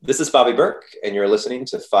This is Bobby Burke, and you're listening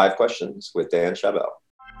to 5 Questions with Dan Chabel.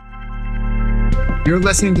 You're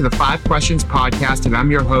listening to the 5 Questions podcast, and I'm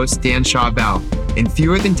your host, Dan Chabel. In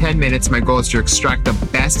fewer than 10 minutes, my goal is to extract the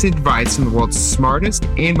best advice from the world's smartest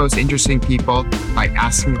and most interesting people by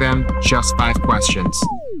asking them just 5 questions.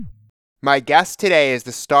 My guest today is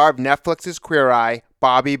the star of Netflix's Queer Eye,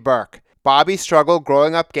 Bobby Burke. Bobby struggled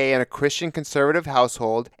growing up gay in a Christian conservative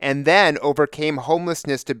household and then overcame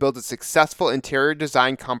homelessness to build a successful interior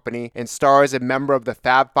design company and star as a member of the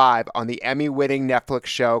Fab Five on the Emmy-winning Netflix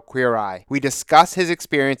show Queer Eye. We discuss his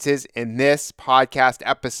experiences in this podcast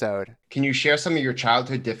episode. Can you share some of your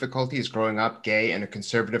childhood difficulties growing up gay in a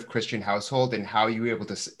conservative Christian household and how you were able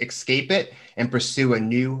to escape it and pursue a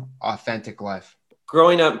new, authentic life?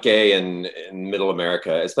 Growing up gay in middle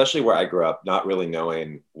America, especially where I grew up, not really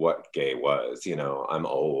knowing what gay was. I'm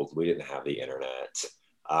old. We didn't have the internet.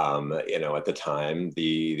 At the time,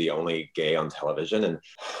 the only gay on television. And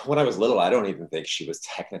when I was little, I don't even think she was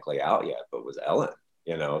technically out yet, but was Ellen,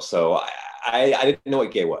 So I didn't know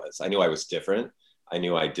what gay was. I knew I was different. I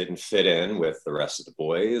knew I didn't fit in with the rest of the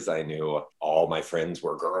boys. I knew all my friends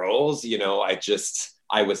were girls.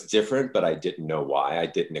 I was different, but I didn't know why. I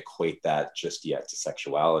didn't equate that just yet to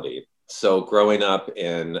sexuality. So growing up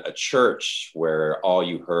in a church where all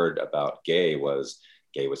you heard about gay was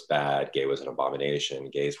bad, gay was an abomination,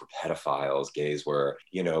 gays were pedophiles, gays were,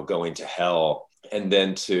 going to hell. And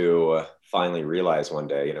then to finally realize one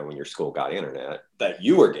day, when your school got internet, that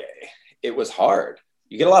you were gay, it was hard.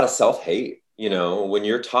 You get a lot of self-hate. When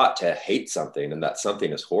you're taught to hate something and that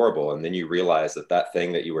something is horrible, and then you realize that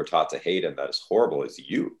thing that you were taught to hate and that is horrible is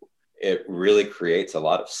you, it really creates a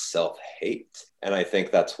lot of self-hate. And I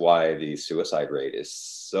think that's why the suicide rate is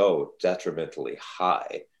so detrimentally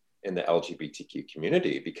high in the LGBTQ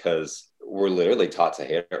community, because we're literally taught to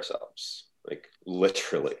hate ourselves, like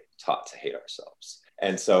literally taught to hate ourselves.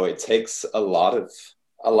 And so it takes a lot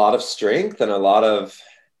of strength and a lot of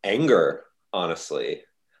anger, honestly.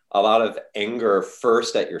 A lot of anger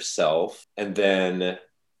first at yourself and then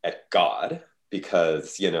at God,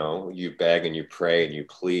 because, you beg and you pray and you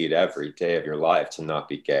plead every day of your life to not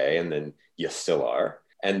be gay, and then you still are.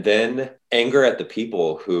 And then anger at the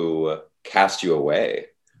people who cast you away,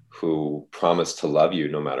 who promise to love you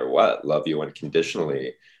no matter what, love you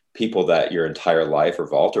unconditionally, people that your entire life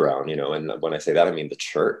revolved around, and when I say that, I mean the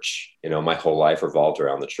church. My whole life revolved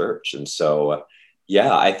around the church. And so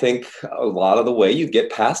yeah, I think a lot of the way you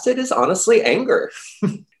get past it is honestly anger,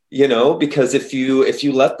 because if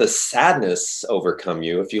you let the sadness overcome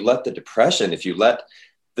you, if you let the depression, if you let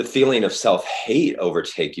the feeling of self-hate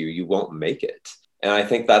overtake you, you won't make it. And I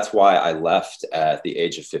think that's why I left at the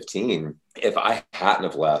age of 15. If I hadn't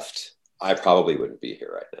have left, I probably wouldn't be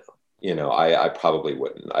here right now. I probably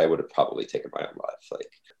wouldn't. I would have probably taken my own life. Like,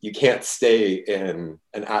 you can't stay in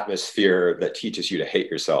an atmosphere that teaches you to hate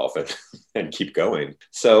yourself and keep going.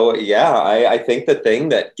 So yeah, I think the thing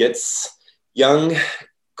that gets young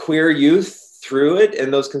queer youth through it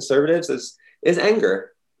and those conservatives is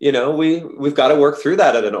anger. We've got to work through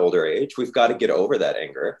that at an older age. We've got to get over that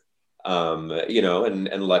anger.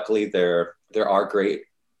 And luckily there are great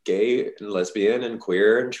gay and lesbian and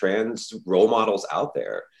queer and trans role models out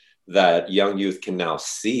there that young youth can now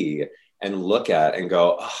see and look at and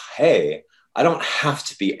go, oh, hey, I don't have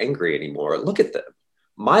to be angry anymore. Look at them.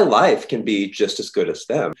 My life can be just as good as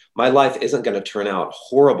them. My life isn't going to turn out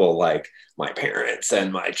horrible like my parents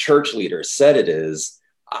and my church leaders said it is.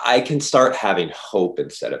 I can start having hope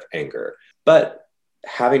instead of anger. But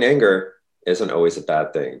having anger isn't always a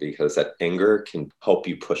bad thing, because that anger can help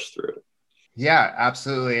you push through. Yeah,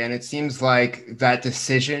 absolutely. And it seems like that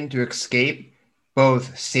decision to escape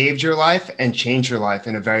both saved your life and changed your life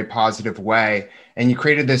in a very positive way. And you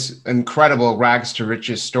created this incredible rags to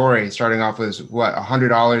riches story, starting off with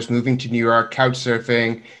 $100, moving to New York, couch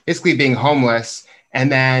surfing, basically being homeless,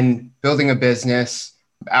 and then building a business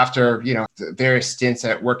after, various stints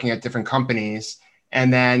at working at different companies,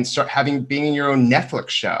 and then being in your own Netflix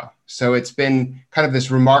show. So it's been kind of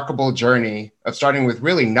this remarkable journey of starting with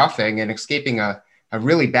really nothing and escaping a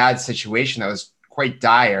really bad situation that was quite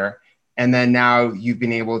dire. And then now you've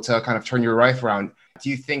been able to kind of turn your life around. Do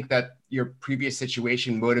you think that your previous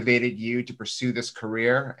situation motivated you to pursue this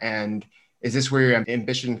career? And is this where your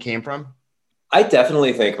ambition came from? I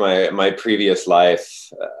definitely think my previous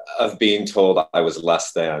life of being told I was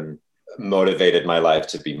less than motivated my life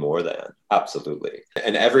to be more than. Absolutely.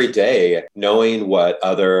 And every day, knowing what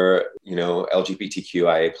other,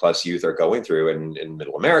 LGBTQIA plus youth are going through in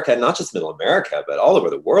middle America, not just middle America, but all over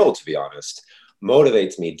the world, to be honest,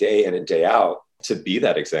 motivates me day in and day out to be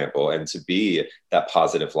that example and to be that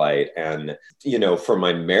positive light. And, for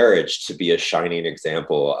my marriage to be a shining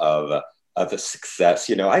example of a success.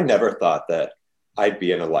 I never thought that I'd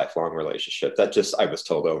be in a lifelong relationship. I was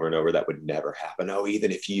told over and over that would never happen. Oh,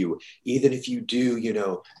 even if you do,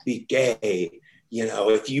 be gay,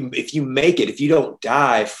 if you make it, if you don't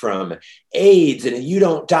die from AIDS and you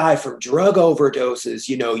don't die from drug overdoses,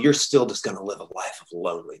 you're still just going to live a life of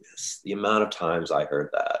loneliness. The amount of times I heard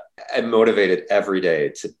that. I'm motivated every day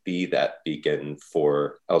to be that beacon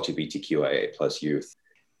for LGBTQIA plus youth.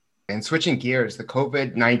 And switching gears, the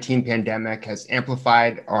COVID-19 pandemic has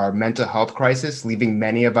amplified our mental health crisis, leaving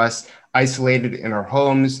many of us isolated in our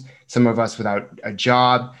homes, some of us without a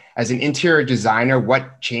job. As an interior designer,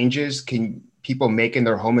 what changes can people make in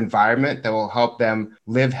their home environment that will help them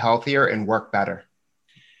live healthier and work better?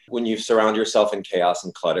 When you surround yourself in chaos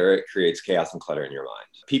and clutter, it creates chaos and clutter in your mind.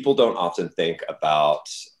 People don't often think about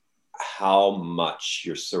how much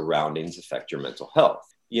your surroundings affect your mental health.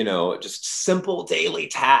 Just simple daily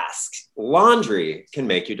tasks. Laundry can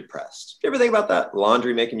make you depressed. You ever think about that?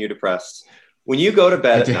 Laundry making you depressed? When you go to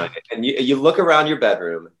bed at night and you look around your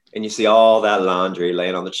bedroom and you see all that laundry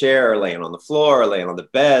laying on the chair, laying on the floor, laying on the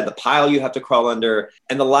bed, the pile you have to crawl under.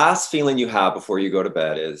 And the last feeling you have before you go to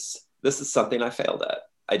bed is, this is something I failed at.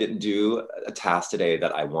 I didn't do a task today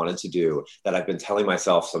that I wanted to do, that I've been telling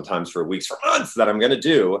myself sometimes for weeks, for months that I'm going to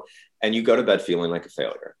do. And you go to bed feeling like a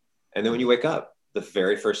failure. And then when you wake up, the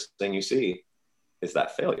very first thing you see is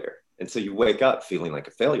that failure. And so you wake up feeling like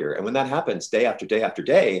a failure. And when that happens day after day after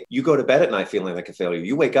day, you go to bed at night feeling like a failure.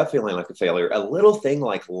 You wake up feeling like a failure. A little thing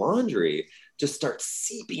like laundry just starts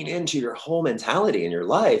seeping into your whole mentality in your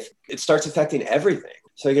life. It starts affecting everything.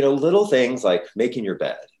 So, little things like making your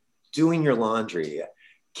bed, doing your laundry,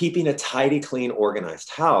 keeping a tidy, clean, organized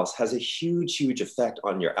house has a huge, huge effect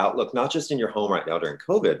on your outlook, not just in your home right now during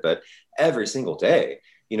COVID, but every single day.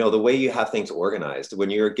 The way you have things organized, when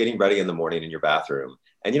you're getting ready in the morning in your bathroom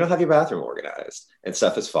and you don't have your bathroom organized and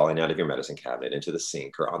stuff is falling out of your medicine cabinet into the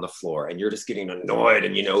sink or on the floor and you're just getting annoyed.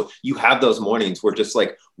 And, you have those mornings where just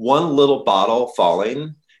like one little bottle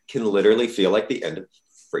falling can literally feel like the end of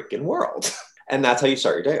the freaking world. And that's how you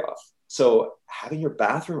start your day off. So having your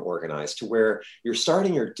bathroom organized to where you're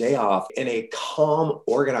starting your day off in a calm,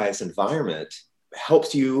 organized environment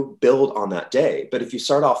helps you build on that day. But if you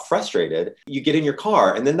start off frustrated, you get in your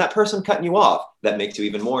car and then that person cutting you off, that makes you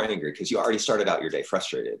even more angry because you already started out your day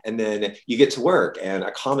frustrated. And then you get to work and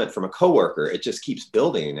a comment from a coworker, it just keeps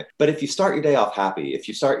building. But if you start your day off happy, if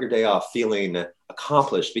you start your day off feeling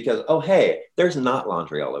accomplished because, oh, hey, there's not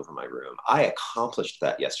laundry all over my room. I accomplished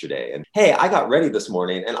that yesterday. And hey, I got ready this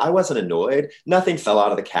morning and I wasn't annoyed. Nothing fell out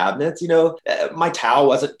of the cabinets. My towel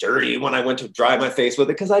wasn't dirty when I went to dry my face with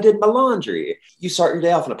it because I did my laundry. You start your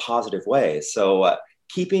day off in a positive way. So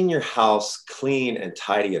keeping your house clean and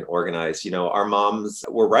tidy and organized, our moms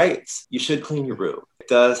were right. You should clean your room. It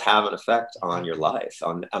does have an effect on your life,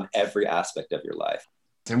 on every aspect of your life.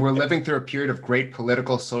 And we're living through a period of great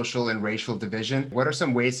political, social, and racial division. What are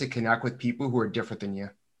some ways to connect with people who are different than you?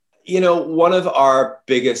 One of our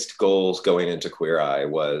biggest goals going into Queer Eye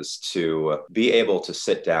was to be able to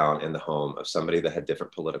sit down in the home of somebody that had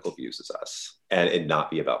different political views as us and it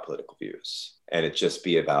not be about political views. And it just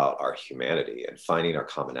be about our humanity and finding our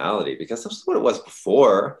commonality, because that's what it was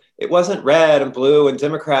before. It wasn't red and blue and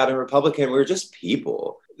Democrat and Republican. We were just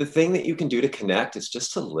people. The thing that you can do to connect is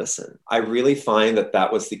just to listen. I really find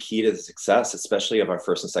that was the key to the success, especially of our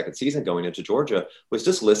first and second season going into Georgia, was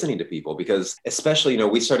just listening to people. Because especially,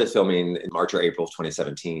 we started filming in March or April of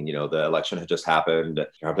 2017. The election had just happened.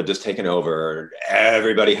 Trump had just taken over.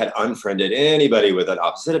 Everybody had unfriended anybody with an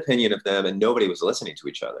opposite opinion of them, and nobody was listening to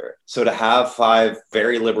each other. So to have 5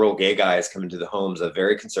 very liberal gay guys come into the homes of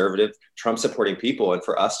very conservative Trump supporting people, and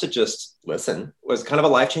for us to just listen was kind of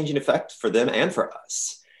a life-changing effect for them and for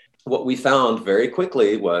us. What we found very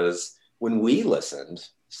quickly was when we listened,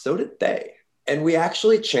 so did they. And we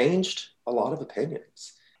actually changed a lot of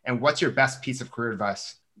opinions. And what's your best piece of career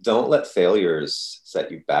advice? Don't let failures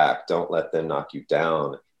set you back. Don't let them knock you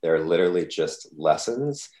down. They're literally just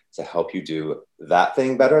lessons to help you do that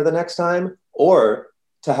thing better the next time, or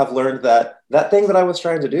to have learned that thing that I was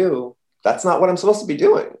trying to do, that's not what I'm supposed to be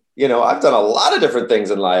doing. I've done a lot of different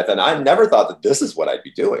things in life and I never thought that this is what I'd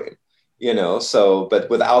be doing. But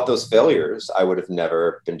without those failures, I would have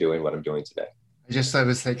never been doing what I'm doing today. I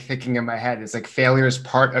was thinking in my head, it's like failure is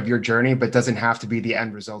part of your journey, but doesn't have to be the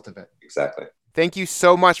end result of it. Exactly. Thank you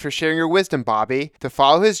so much for sharing your wisdom, Bobby. To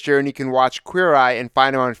follow his journey, you can watch Queer Eye and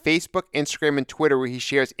find him on Facebook, Instagram, and Twitter, where he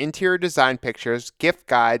shares interior design pictures, gift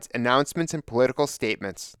guides, announcements, and political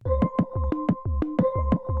statements.